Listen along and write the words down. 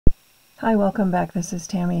Hi, welcome back. This is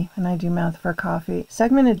Tammy, and I do math for coffee.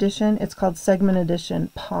 Segment addition, it's called segment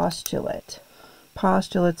addition postulate.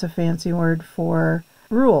 Postulate's a fancy word for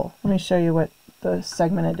rule. Let me show you what the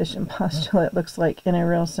segment addition postulate looks like in a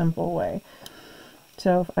real simple way.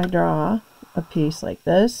 So if I draw a piece like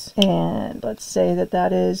this, and let's say that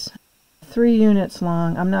that is 3 units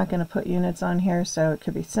long. I'm not going to put units on here, so it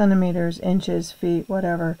could be centimeters, inches, feet,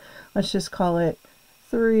 whatever. Let's just call it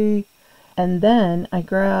 3. And then I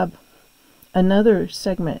grab another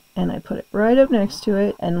segment and I put it right up next to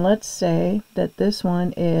it, and let's say that this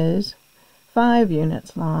one is 5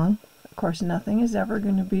 units long. Of course, nothing is ever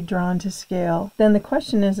going to be drawn to scale. Then the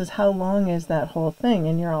question is how long is that whole thing?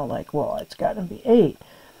 And you're all like, well, it's got to be 8.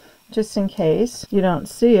 Just in case you don't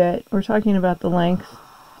see it, we're talking about the length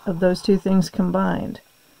of those two things combined.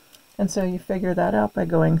 And so you figure that out by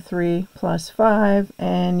going 3 plus 5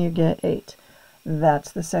 and you get 8.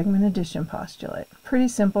 That's the segment addition postulate. Pretty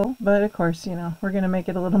simple, but of course, you know, we're going to make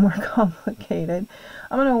it a little more complicated.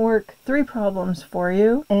 I'm going to work 3 problems for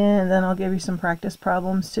you, and then I'll give you some practice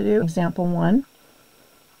problems to do. Example 1.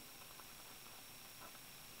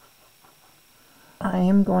 I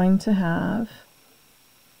am going to have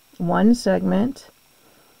one segment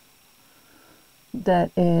that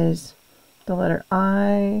is the letter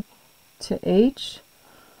I to H.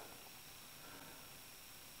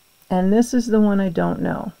 And this is the one I don't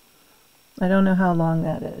know. I don't know how long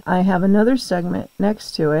that is. I have another segment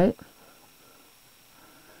next to it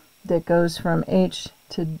that goes from H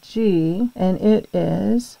to G, and it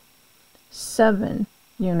is 7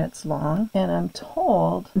 units long. And I'm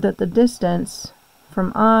told that the distance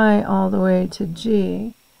from I all the way to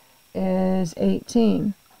G is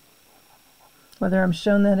 18. Whether I'm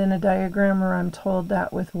shown that in a diagram or I'm told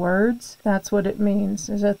that with words, that's what it means,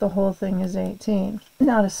 is that the whole thing is 18.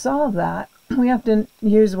 Now to solve that, we have to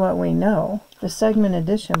use what we know. The segment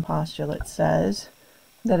addition postulate says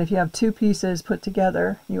that if you have 2 pieces put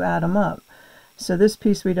together, you add them up. So this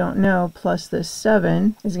piece we don't know plus this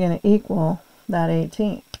 7 is going to equal that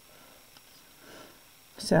 18.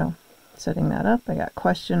 So setting that up, I got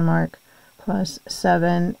question mark plus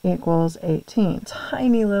 7 equals 18.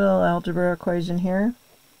 Tiny little algebra equation here.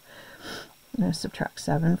 I'm going to subtract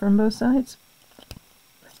 7 from both sides.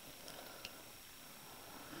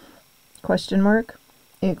 Question mark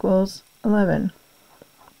equals 11.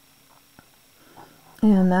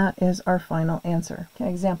 And that is our final answer. Okay,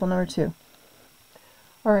 example number 2.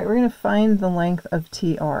 All right, we're going to find the length of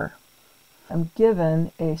TR. I'm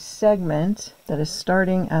given a segment that is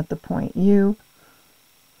starting at the point U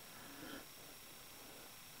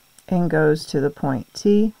and goes to the point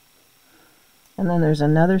T, and then there's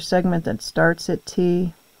another segment that starts at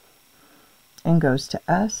T and goes to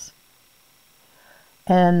S,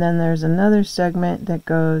 and then there's another segment that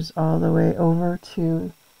goes all the way over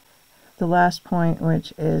to the last point,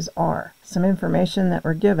 which is R. Some information that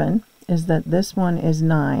we're given is that this one is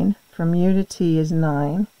 9, from U to T is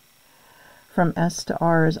 9, from S to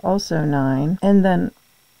R is also 9, and then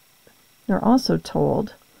they're also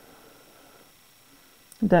told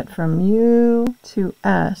that from U to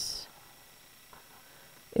S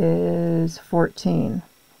is 14.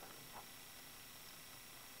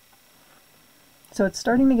 So it's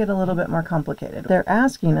starting to get a little bit more complicated. They're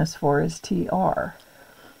asking us for is TR.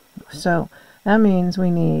 So that means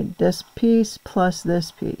we need this piece plus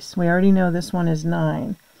this piece. We already know this one is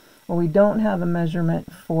 9. Well, we don't have a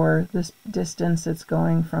measurement for this distance that's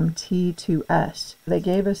going from T to S. They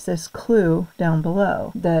gave us this clue down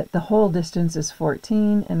below that the whole distance is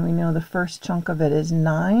 14, and we know the first chunk of it is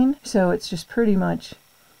 9. So it's just pretty much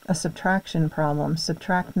a subtraction problem.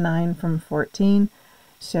 Subtract 9 from 14.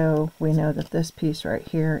 So we know that this piece right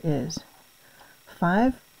here is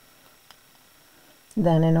 5.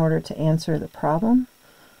 Then in order to answer the problem,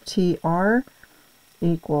 TR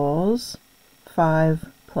equals 5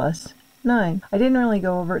 plus 9. I didn't really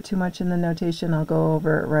go over it too much in the notation. I'll go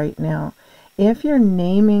over it right now. If you're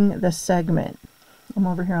naming the segment, I'm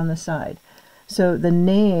over here on the side. So the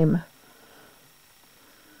name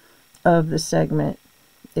of the segment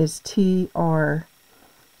is TR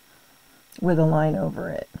with a line over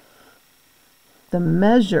it. The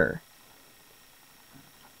measure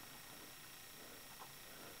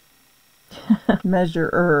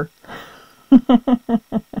measurer.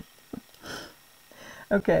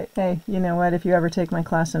 Okay, hey, you know what? If you ever take my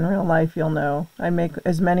class in real life, you'll know I make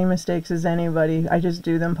as many mistakes as anybody. I just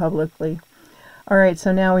do them publicly. All right,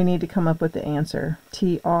 so now we need to come up with the answer.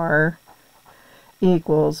 TR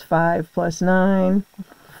equals 5 plus 9,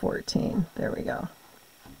 14. There we go.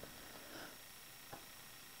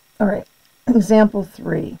 All right, example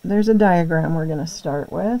 3. There's a diagram we're going to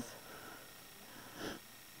start with.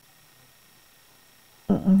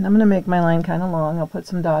 I'm going to make my line kind of long. I'll put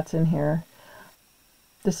some dots in here.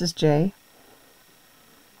 This is J.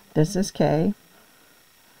 This is K.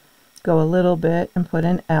 Go a little bit and put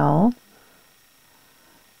an L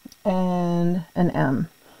and an M.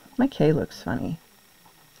 My K looks funny.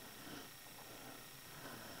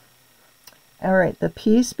 All right, the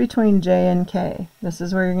piece between J and K, this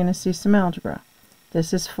is where you're going to see some algebra.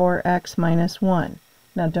 This is 4x minus 1.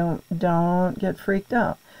 Now don't get freaked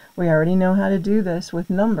out. We already know how to do this with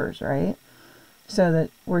numbers, right? So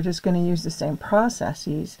that we're just going to use the same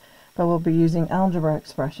processes, but we'll be using algebra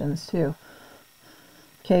expressions too.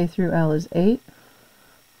 K through L is 8.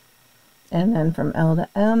 And then from L to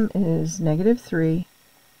M is negative 3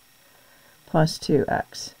 plus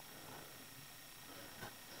 2x.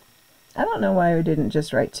 I don't know why we didn't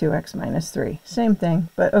just write 2x minus 3. Same thing,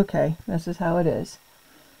 but okay, this is how it is.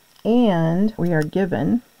 And we are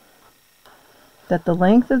given that the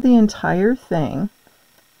length of the entire thing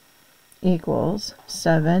equals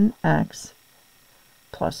 7x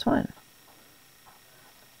plus 1.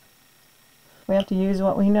 We have to use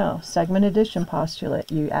what we know, segment addition postulate.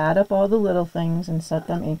 You add up all the little things and set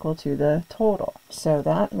them equal to the total. So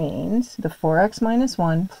that means the 4x minus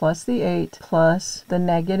 1 plus the 8 plus the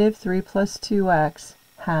negative 3 plus 2x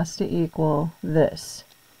has to equal this.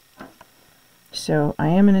 So I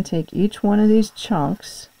am going to take each one of these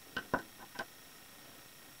chunks,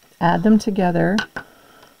 add them together,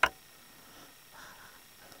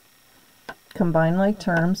 combine like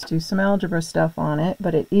terms, do some algebra stuff on it,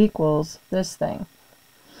 but it equals this thing,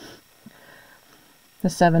 the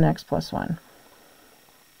 7x plus 1.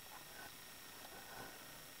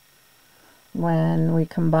 When we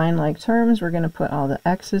combine like terms, we're going to put all the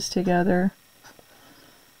x's together.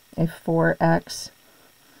 A 4x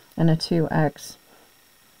and a 2x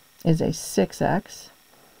is a 6x.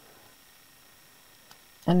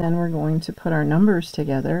 And then we're going to put our numbers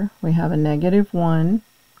together. We have a negative 1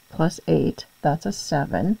 plus 8, that's a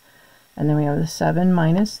 7. And then we have the 7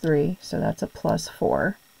 minus 3, so that's a plus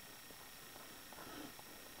 4,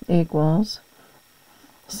 equals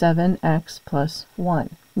 7x plus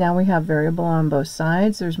 1. Now we have variable on both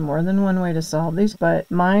sides. There's more than one way to solve these, but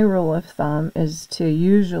my rule of thumb is to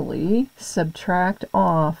usually subtract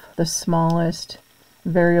off the smallest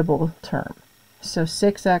variable term. So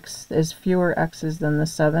 6x is fewer x's than the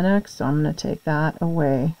 7x, so I'm going to take that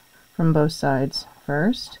away from both sides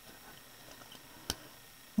first.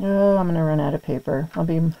 Oh, I'm going to run out of paper.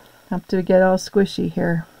 Have to get all squishy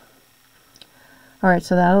here. Alright,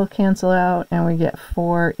 so that'll cancel out, and we get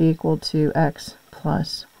 4 equal to x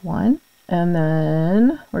plus 1. And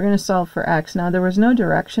then we're going to solve for x. Now, there was no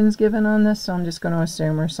directions given on this, so I'm just going to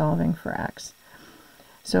assume we're solving for x.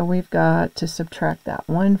 So we've got to subtract that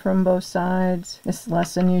 1 from both sides. This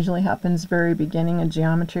lesson usually happens very beginning of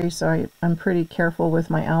geometry, so I'm pretty careful with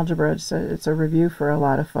my algebra, so it's a review for a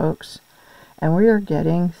lot of folks. And we are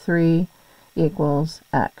getting 3 equals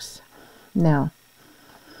x. Now,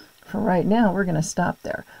 for right now, we're going to stop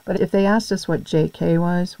there. But if they asked us what jk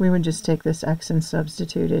was, we would just take this x and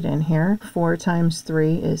substitute it in here. 4 times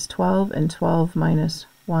 3 is 12, and 12 minus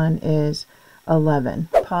 1 is 11.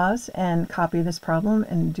 Pause and copy this problem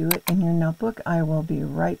and do it in your notebook. I will be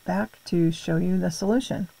right back to show you the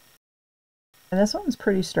solution. And this one's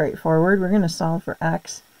pretty straightforward. We're going to solve for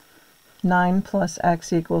x. 9 plus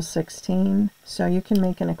x equals 16. So you can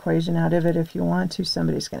make an equation out of it if you want to.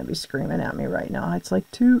 Somebody's going to be screaming at me right now. It's like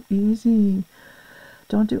too easy.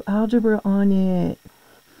 Don't do algebra on it.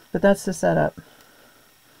 But that's the setup.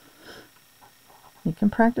 You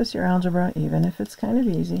can practice your algebra even if it's kind of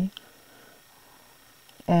easy.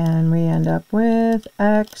 And we end up with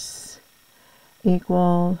x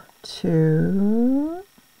equal to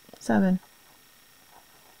 7.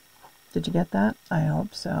 Did you get that? I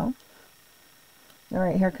hope so. All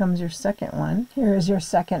right, here comes your second one. Here is your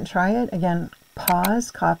second. Try it. Again, pause,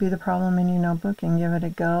 copy the problem in your notebook, and give it a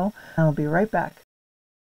go. I'll be right back.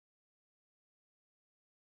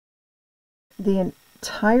 The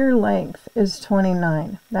entire length is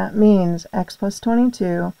 29. That means x plus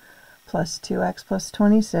 22 plus 2x plus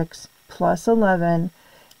 26 plus 11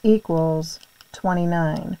 equals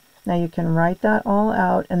 29. Now you can write that all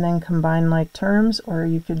out and then combine like terms, or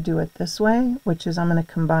you could do it this way, which is I'm going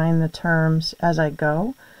to combine the terms as I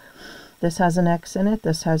go. This has an x in it,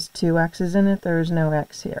 this has 2 x's in it, there's no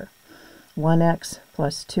x here. 1x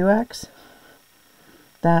plus 2x,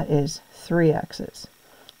 that is 3 x's.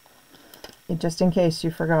 Just in case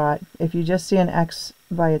you forgot, if you just see an x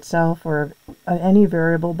by itself or any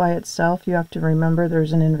variable by itself, you have to remember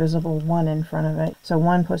there's an invisible 1 in front of it. So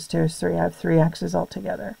 1 plus 2 is 3. I have 3 x's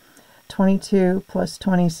altogether. 22 plus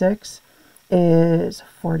 26 is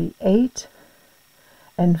 48.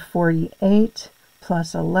 and 48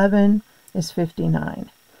 plus 11 is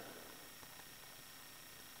 59.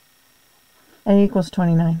 A equals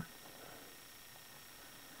 29.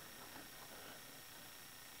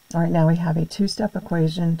 All right, now we have a two-step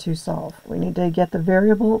equation to solve. We need to get the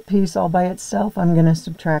variable piece all by itself. I'm going to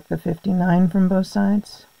subtract the 59 from both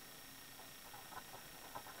sides.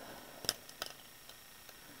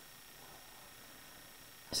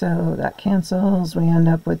 So that cancels. We end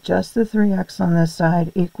up with just the 3x on this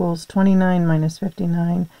side equals 29 minus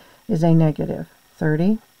 59 is a negative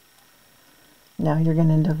 30. Now you're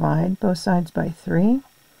going to divide both sides by 3.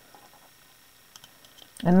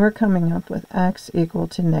 And we're coming up with x equal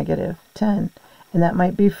to negative 10. And that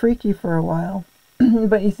might be freaky for a while.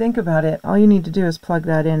 But you think about it, all you need to do is plug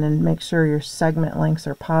that in and make sure your segment lengths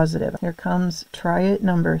are positive. Here comes try it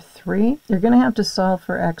number 3. You're going to have to solve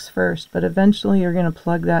for x first, but eventually you're going to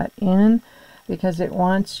plug that in because it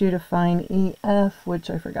wants you to find EF,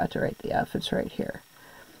 which I forgot to write the F. It's right here.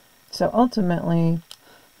 So ultimately,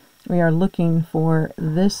 we are looking for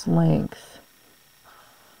this length,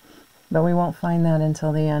 but we won't find that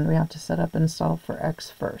until the end. We have to set up and solve for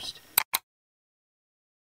x first.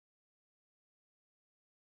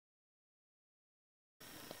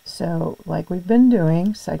 So, like we've been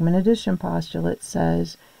doing, segment addition postulate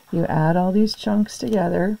says you add all these chunks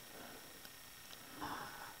together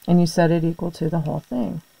and you set it equal to the whole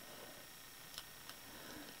thing.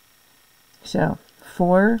 So,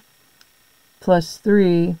 4 plus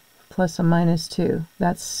 3 plus a minus 2,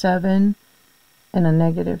 that's 7, and a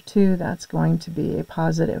negative 2, that's going to be a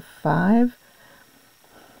positive 5.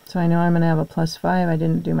 So I know I'm going to have a plus 5. I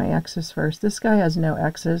didn't do my x's first. This guy has no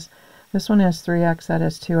x's. This one has 3x, that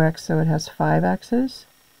has 2x, so it has 5 x's.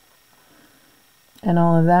 And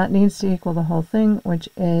all of that needs to equal the whole thing, which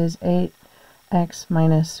is 8x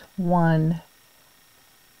minus 1.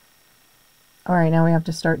 All right, now we have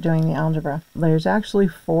to start doing the algebra. There's actually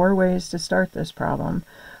 4 ways to start this problem.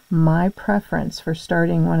 My preference for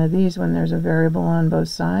starting one of these when there's a variable on both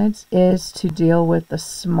sides is to deal with the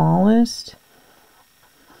smallest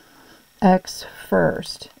x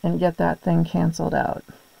first and get that thing canceled out.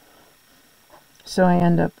 So I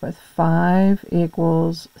end up with 5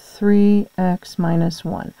 equals 3x minus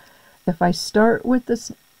 1. If I start with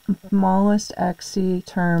the smallest xc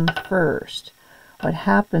term first, what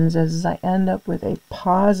happens is I end up with a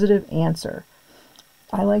positive answer.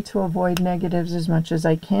 I like to avoid negatives as much as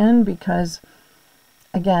I can because,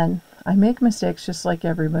 again, I make mistakes just like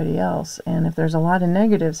everybody else. And if there's a lot of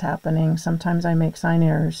negatives happening, sometimes I make sign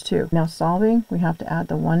errors too. Now solving, we have to add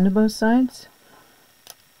the 1 to both sides.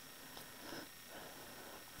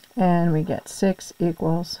 And we get 6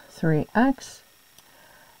 equals 3x.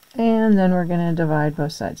 And then we're going to divide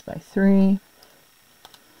both sides by 3.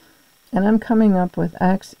 And I'm coming up with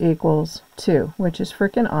x equals 2, which is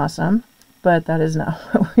freaking awesome. But that is not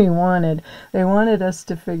what we wanted. They wanted us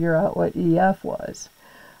to figure out what EF was.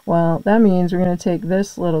 Well, that means we're going to take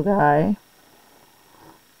this little guy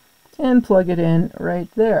and plug it in right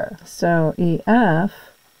there. So EF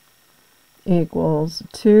equals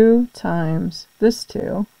 2 times this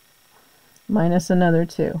 2 minus another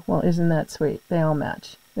 2. Well, isn't that sweet? They all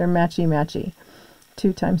match. They're matchy-matchy.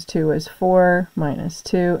 2 times 2 is 4 minus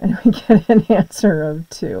 2, and we get an answer of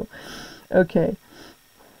 2. Okay.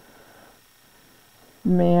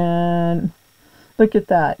 Man, look at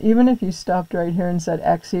that. Even if you stopped right here and said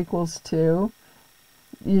x equals 2,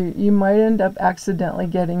 you might end up accidentally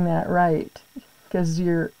getting that right because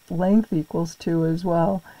your length equals 2 as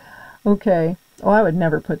well. Okay. Oh, I would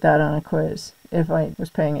never put that on a quiz if I was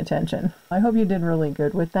paying attention. I hope you did really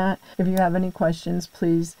good with that. If you have any questions,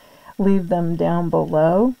 please leave them down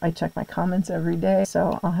below. I check my comments every day,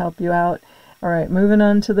 so I'll help you out. All right, moving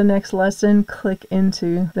on to the next lesson. Click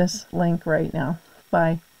into this link right now.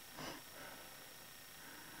 Bye.